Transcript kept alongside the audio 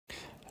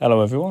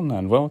Hello everyone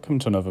and welcome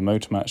to another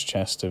Motormatch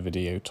Chester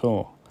video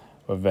tour.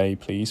 We're very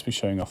pleased to be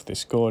showing off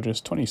this gorgeous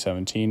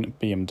 2017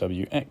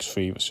 BMW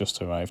X3 that's just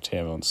arrived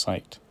here on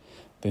site.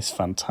 This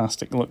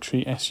fantastic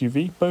luxury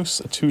SUV boasts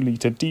a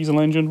 2-litre diesel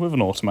engine with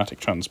an automatic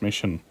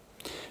transmission.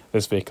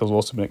 This vehicle has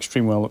also been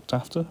extremely well looked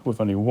after, with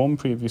only one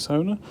previous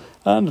owner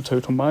and a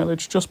total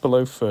mileage just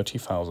below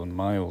 30,000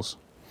 miles.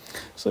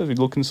 So as we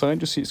look inside,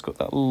 you'll see it's got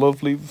that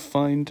lovely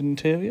refined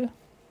interior,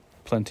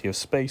 plenty of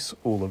space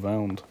all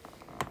around.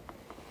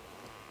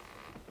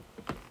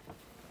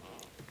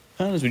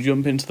 And as we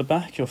jump into the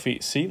back, you'll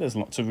see there's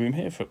lots of room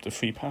here for up to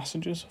 3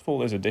 passengers, with all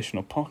those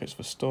additional pockets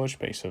for storage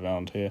space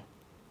around here.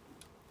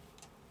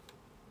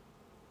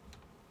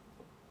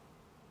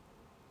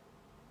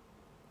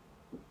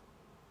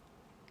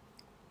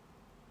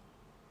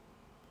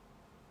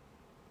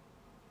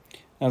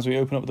 As we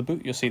open up the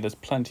boot, you'll see there's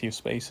plenty of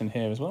space in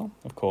here as well.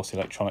 Of course, the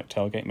electronic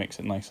tailgate makes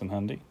it nice and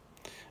handy.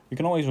 We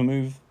can always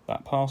remove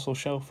that parcel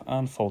shelf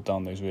and fold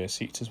down those rear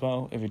seats as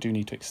well if we do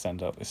need to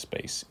extend out this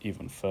space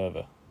even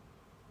further.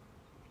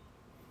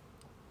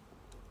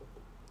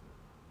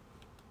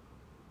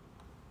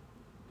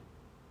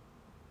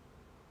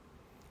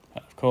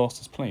 And of course,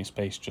 there's plenty of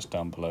space just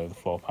down below the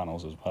floor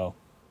panels as well.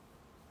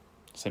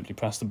 Simply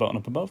press the button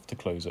up above to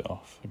close it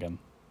off again.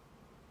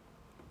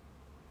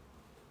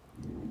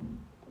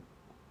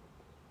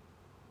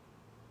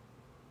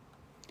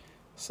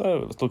 So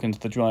let's look into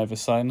the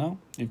driver's side now.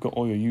 You've got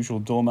all your usual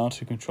door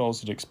mounted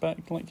controls you'd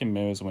expect, like your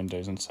mirrors,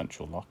 windows and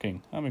central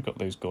locking, and we've got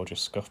those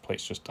gorgeous scuff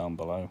plates just down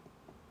below.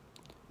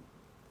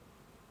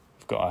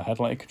 We've got our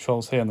headlight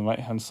controls here on the right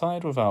hand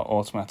side with our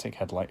automatic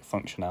headlight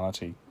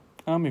functionality,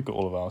 and we've got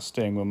all of our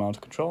steering wheel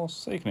mounted controls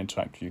so you can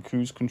interact with your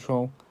cruise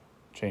control,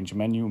 change your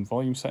menu and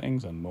volume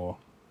settings and more.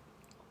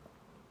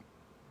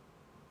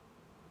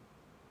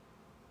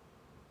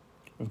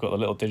 We've got the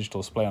little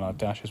digital display on our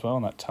dash as well,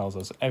 and that tells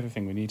us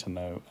everything we need to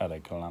know at a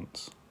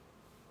glance.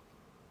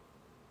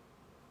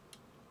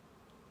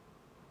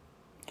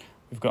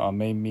 We've got our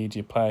main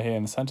media player here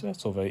in the centre.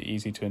 It's all very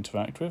easy to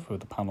interact with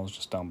the panels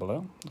just down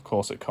below. Of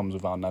course, it comes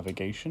with our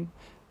navigation,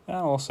 and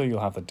also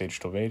you'll have the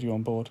digital radio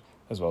on board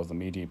as well as the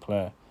media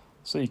player,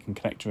 so you can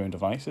connect your own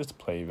devices to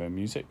play your own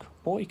music,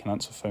 or you can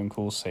answer phone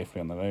calls safely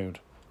on the road.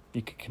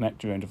 You can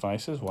connect your own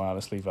devices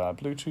wirelessly via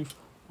Bluetooth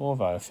or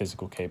via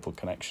physical cable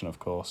connection, of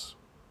course.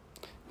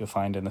 You'll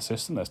find in the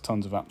system there's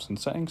tons of apps and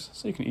settings,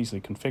 so you can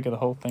easily configure the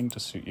whole thing to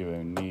suit your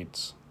own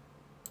needs.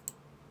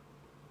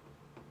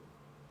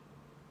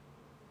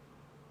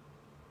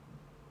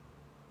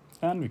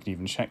 And we can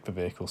even check the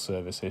vehicle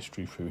service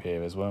history through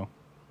here as well.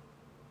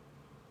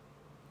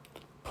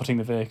 Putting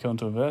the vehicle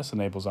into reverse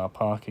enables our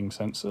parking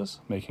sensors,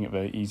 making it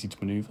very easy to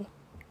manoeuvre.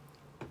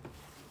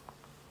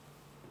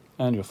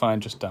 And you'll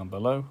find just down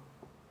below,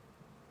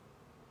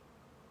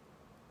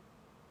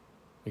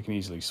 we can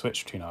easily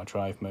switch between our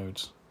drive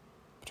modes,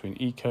 between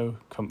Eco,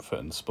 Comfort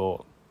and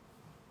Sport.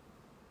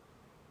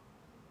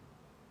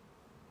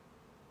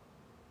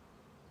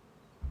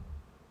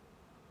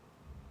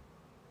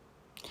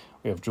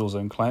 We have dual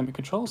zone climate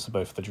control, so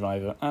both the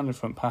driver and the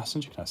front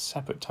passenger can have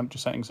separate temperature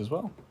settings as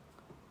well.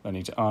 No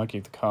need to argue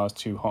if the car is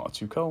too hot or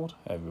too cold,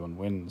 everyone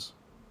wins.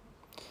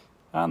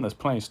 And there's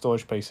plenty of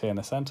storage space here in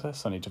the centre,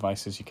 so any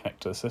devices you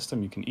connect to the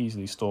system you can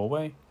easily store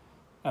away.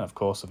 And of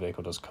course the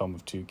vehicle does come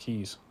with 2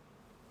 keys.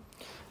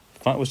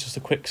 That was just a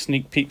quick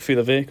sneak peek through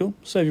the vehicle,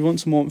 so if you want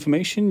some more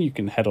information you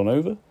can head on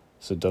over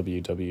to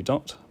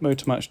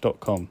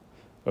www.motormatch.com,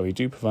 where we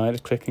do provide a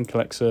click and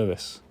collect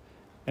service.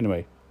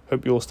 Anyway,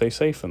 hope you all stay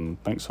safe and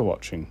thanks for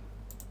watching.